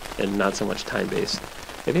and not so much time based.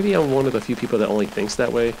 And maybe I'm one of the few people that only thinks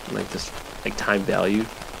that way, like this, like time value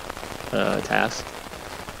task,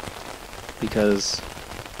 because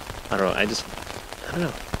I don't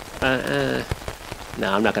know.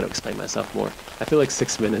 No, I'm not going to explain myself more. I feel like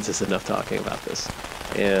 6 minutes is enough talking about this.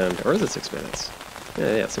 Or is it 6 minutes?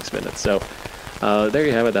 Yeah, 6 minutes. So there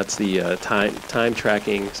you have it. That's the time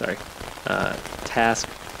tracking.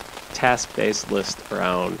 Task-based list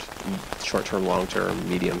around short-term, long-term,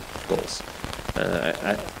 medium goals.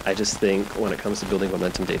 I just think when it comes to building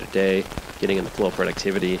momentum day to day, getting in the flow of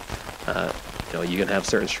productivity, you can have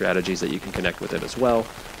certain strategies that you can connect with it as well.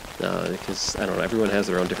 Because I don't know, everyone has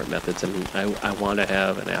their own different methods, and I want to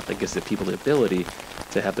have an app that gives the people the ability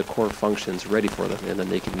to have the core functions ready for them, and then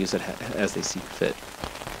they can use it as they see fit,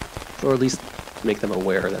 or at least make them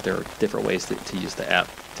aware that there are different ways to use the app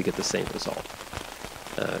to get the same result.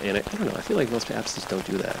 And I don't know, I feel like most apps just don't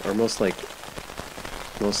do that, or most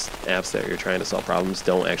apps that you're trying to solve problems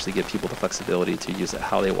don't actually give people the flexibility to use it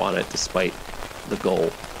how they want it, despite the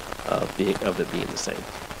goal of it being the same.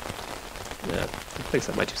 Yeah, I think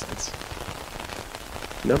that's my 2 cents.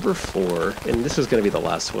 Number 4, and this is going to be the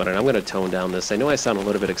last one, and I'm going to tone down this. I know I sound a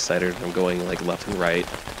little bit excited. I'm going like left and right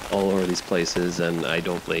all over these places, and I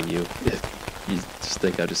don't blame you if you just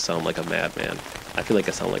think I just sound like a madman. I feel like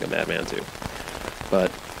I sound like a madman too.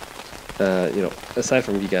 But, aside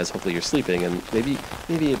from you guys, hopefully you're sleeping, and maybe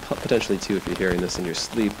potentially too, if you're hearing this in your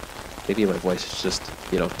sleep, maybe my voice is just,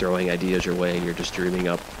 throwing ideas your way, and you're just dreaming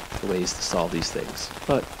up ways to solve these things.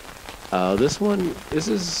 But this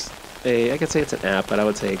is I could say it's an app, but I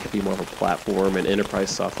would say it could be more of a platform, an enterprise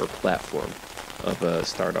software platform of a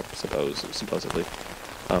startup, supposedly,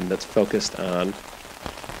 that's focused on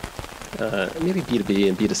maybe B2B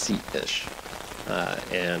and B2C-ish.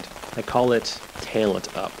 And I call it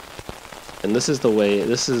Talent Up. And this is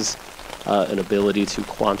an ability to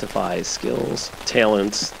quantify skills,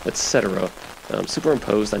 talents, etc.,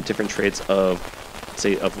 superimposed on different traits of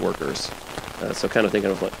workers. So kind of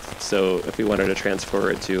thinking of so if we wanted to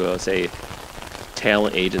transfer it to, say,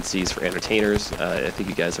 talent agencies for entertainers, I think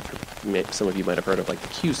you guys some of you might have heard of like the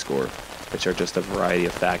Q score, which are just a variety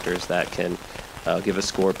of factors that can give a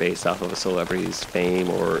score based off of a celebrity's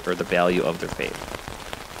fame or the value of their fame.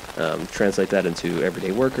 Translate that into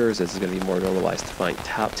everyday workers. This is going to be more normalized to find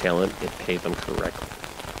top talent and pay them correctly.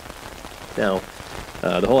 Now,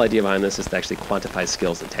 the whole idea behind this is to actually quantify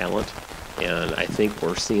skills and talent. And I think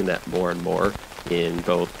we're seeing that more and more in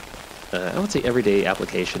both, I would say, everyday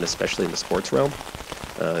application, especially in the sports realm.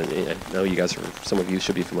 I know some of you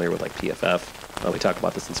should be familiar with like PFF. We talk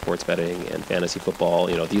about this in sports betting and fantasy football.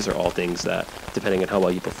 These are all things that, depending on how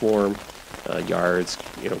well you perform, yards,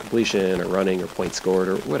 completion or running or points scored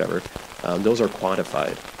or whatever, those are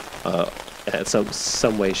quantified at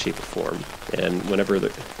some way, shape, or form. And whenever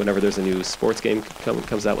there's a new sports game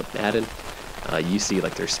comes out with Madden, you see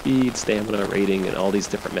like their speed, stamina, rating, and all these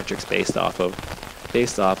different metrics based off of a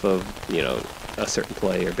certain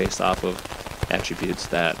play or based off of attributes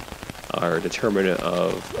that are determinant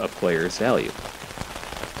of a player's value.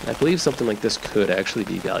 I believe something like this could actually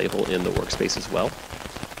be valuable in the workspace as well.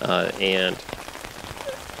 And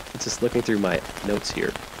just looking through my notes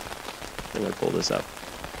here, I'm going to pull this up.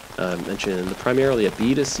 Mentioned primarily a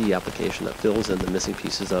B2C application that fills in the missing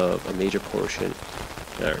pieces of a major portion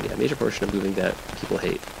of moving that people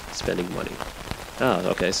hate, spending money.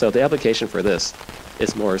 Okay, so the application for this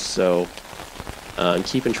is more so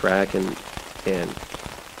keeping track and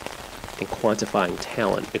quantifying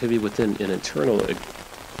talent. It could be within an internal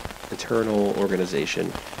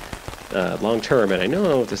organization long term, and I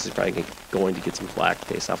know this is probably going to get some flack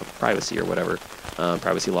based off of privacy or whatever,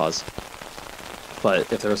 privacy laws.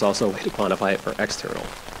 But if there's also a way to quantify it for external,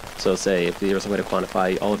 so say if there's a way to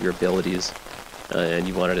quantify all of your abilities, and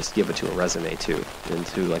you wanted to give it to a resume too,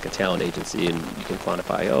 into like a talent agency, and you can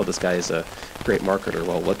quantify, this guy is a great marketer.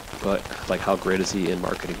 Well, how great is he in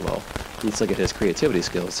marketing? Well, let's look at his creativity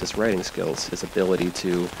skills, his writing skills, his ability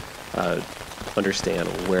to understand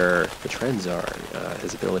where the trends are,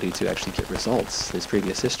 his ability to actually get results, his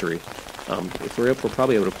previous history. If we're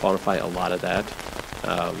probably able to quantify a lot of that,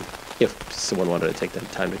 if someone wanted to take the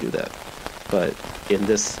time to do that. But in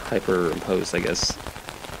this hyperimposed,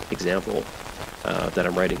 example that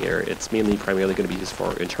I'm writing here, it's primarily going to be used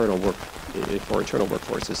for internal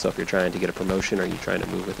workforces. So if you're trying to get a promotion or you're trying to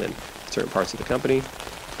move within certain parts of the company, you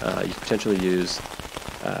can potentially use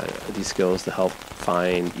these skills to help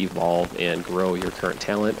find, evolve, and grow your current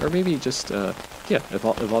talent, or maybe just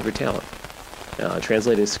evolve your talent.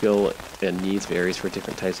 Translating skill and needs varies for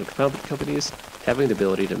different types of companies. Having the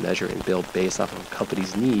ability to measure and build based off of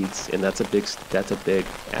companies' needs, and that's a big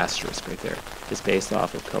asterisk right there, is based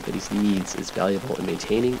off of companies' needs, is valuable in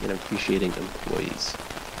maintaining and appreciating employees.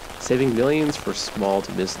 Saving millions for small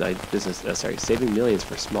and mid-sized businesses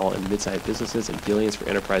and billions for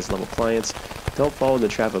enterprise-level clients. Don't fall in the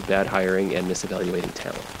trap of bad hiring and misevaluating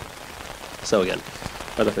talent. So again,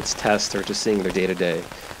 whether if it's tests or just seeing their day-to-day,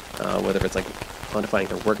 whether it's like quantifying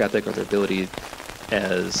their work ethic or their ability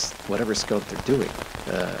as whatever skill that they're doing.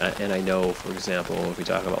 And I know, for example, if we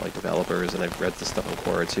talk about like developers, and I've read this stuff on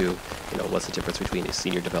Quora too, what's the difference between a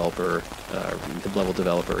senior developer, mid-level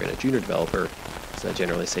developer, and a junior developer? So I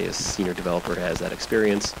generally say a senior developer has that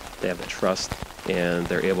experience, they have that trust, and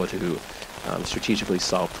they're able to strategically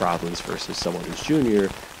solve problems versus someone who's junior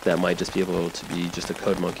that might just be able to be just a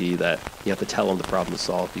code monkey that you have to tell them the problem to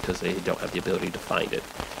solve because they don't have the ability to find it,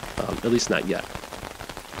 at least not yet.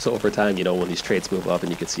 So over time, when these traits move up and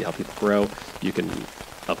you can see how people grow, you can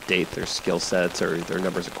update their skill sets or their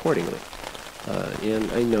numbers accordingly. And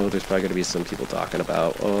I know there's probably going to be some people talking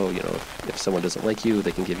about, if someone doesn't like you,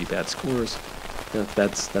 they can give you bad scores.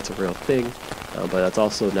 That's a real thing, but that's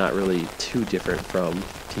also not really too different from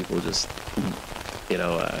people just,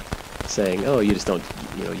 saying, oh, you just don't,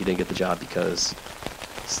 you didn't get the job because,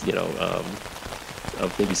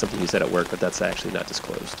 of maybe something you said at work, but that's actually not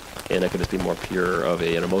disclosed. And that could just be more pure of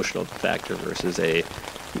an emotional factor versus a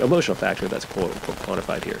emotional factor that's quote unquote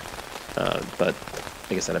quantified here. But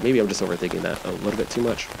like I said, maybe I'm just overthinking that a little bit too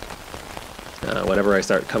much. Whenever I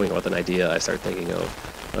start coming up with an idea, I start thinking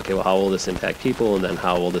of, okay, well, how will this impact people? And then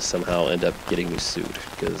how will this somehow end up getting me sued?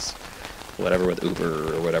 Because whatever with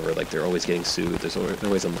Uber or whatever, like they're always getting sued. There's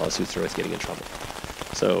always in lawsuits, they're always getting in trouble.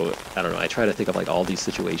 So I don't know. I try to think of like all these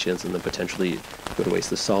situations and then potentially go to ways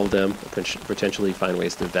to solve them, potentially find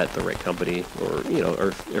ways to vet the right company, or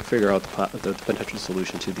or figure out the potential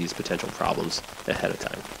solution to these potential problems ahead of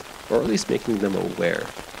time, or at least making them aware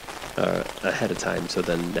ahead of time. So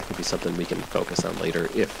then that could be something we can focus on later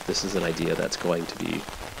if this is an idea that's going to be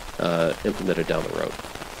implemented down the road.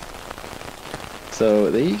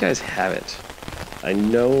 So there you guys have it. I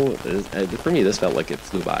know, for me, this felt like it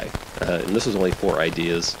flew by. And this was only 4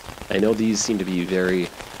 ideas. I know these seem to be very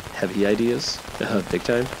heavy ideas, big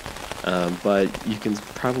time. But you can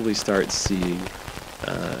probably start seeing,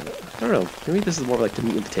 I don't know, maybe this is more like the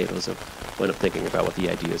meat and potatoes of when I'm thinking about what the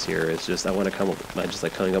idea is here. It's just, I want to come up with, just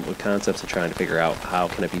like coming up with concepts and trying to figure out how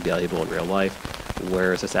can it be valuable in real life?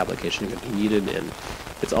 Where is this application going to be needed? And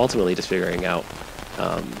it's ultimately just figuring out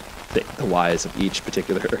the whys of each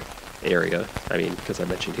particular area. I mean, because I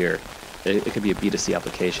mentioned here, it could be a B2C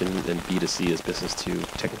application, and B2C is business to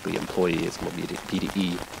technically employee, it's more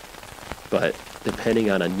B2E. But depending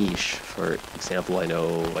on a niche, for example, I know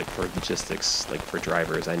like for logistics, like for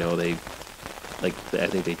drivers, I know I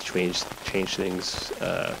think they changed things,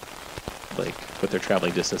 like with their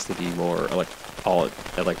traveling distance to be more all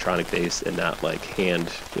electronic based and not like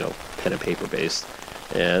hand, pen and paper based.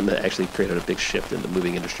 And that actually created a big shift in the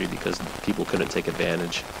moving industry because people couldn't take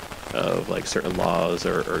advantage of like certain laws,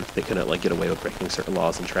 or they couldn't like get away with breaking certain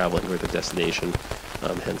laws and traveling to their destination.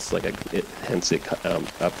 Hence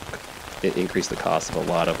it increased the cost of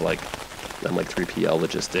a lot of like 3PL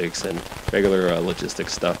logistics and regular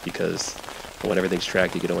logistics stuff, because when everything's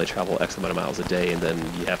tracked, you can only travel X amount of miles a day, and then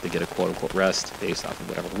you have to get a quote-unquote rest based off of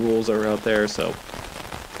whatever rules are out there. So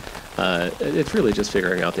it's really just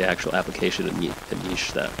figuring out the actual application and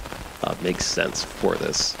niche that makes sense for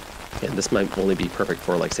this. And this might only be perfect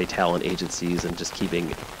for, like, say, talent agencies and just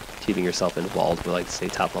keeping yourself involved with, like, say,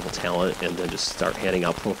 top-level talent, and then just start handing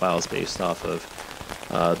out profiles based off of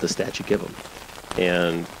the stats you give them.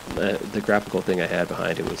 And the graphical thing I had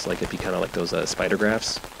behind it was, like, it'd be kind of like those spider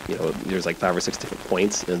graphs. There's, like, 5 or 6 different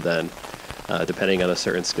points, and then depending on a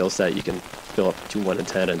certain skill set, you can fill up to 1 in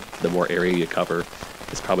 10, and the more area you cover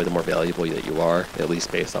is probably the more valuable that you are, at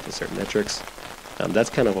least based off of certain metrics. That's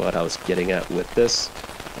kind of what I was getting at with this.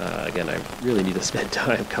 Again, I really need to spend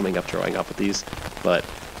time drawing up with these, but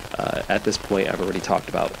at this point, I've already talked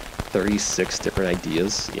about 36 different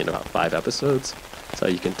ideas in about 5 episodes, so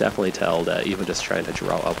you can definitely tell that even just trying to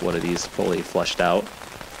draw up one of these fully fleshed out,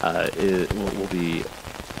 it will be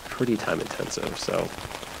pretty time intensive. So,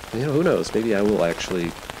 who knows? Maybe I will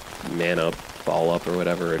actually man up, ball up, or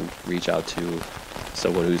whatever, and reach out to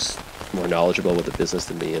someone who's more knowledgeable with the business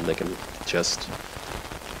than me, and they can just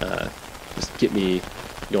get me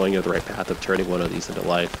going in the right path of turning one of these into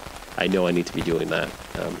life. I know I need to be doing that.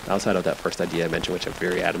 Outside of that first idea I mentioned, which I'm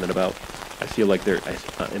very adamant about, I feel like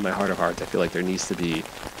in my heart of hearts, I feel like there needs to be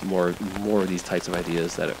more of these types of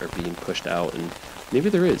ideas that are being pushed out, and maybe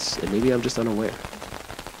there is, and maybe I'm just unaware.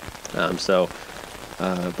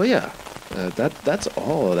 But yeah, that's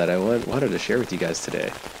all that I wanted to share with you guys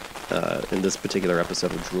today in this particular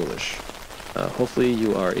episode of Droolish. Hopefully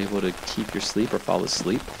you are able to keep your sleep or fall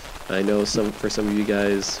asleep. I know for some of you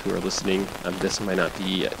guys who are listening, this might not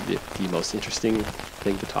be the most interesting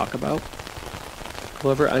thing to talk about.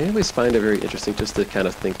 However, I always find it very interesting just to kind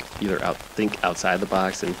of think outside the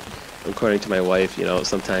box. And according to my wife,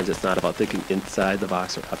 sometimes it's not about thinking inside the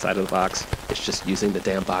box or outside of the box. It's just using the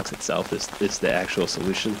damn box itself is the actual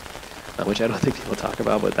solution, which I don't think people talk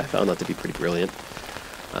about, but I found that to be pretty brilliant.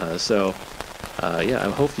 I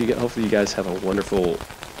hope you guys have a wonderful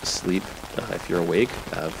sleep. If you're awake,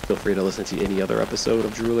 feel free to listen to any other episode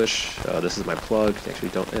of Droolish. This is my plug. Actually,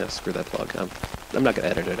 screw that plug. I'm not going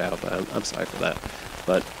to edit it out, but I'm sorry for that.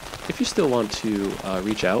 But if you still want to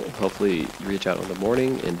reach out, hopefully you reach out in the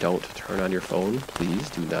morning and don't turn on your phone. Please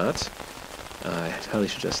do not. I highly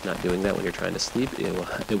suggest not doing that when you're trying to sleep.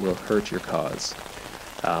 It will hurt your cause.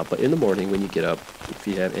 But in the morning when you get up, if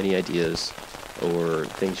you have any ideas or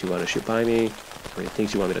things you want to shoot by me, or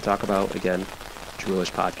things you want me to talk about, again,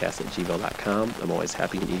 droolishpodcast@gmail.com. I'm always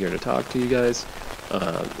happy and eager to talk to you guys,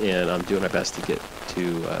 and I'm doing my best to get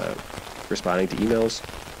to responding to emails.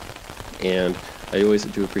 And I always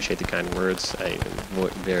do appreciate the kind words. I am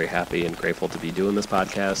very happy and grateful to be doing this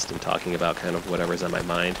podcast and talking about kind of whatever's on my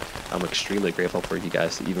mind. I'm extremely grateful for you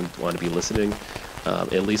guys to even want to be listening,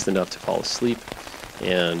 at least enough to fall asleep.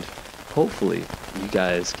 And hopefully you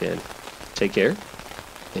guys can take care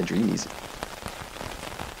and dream easy.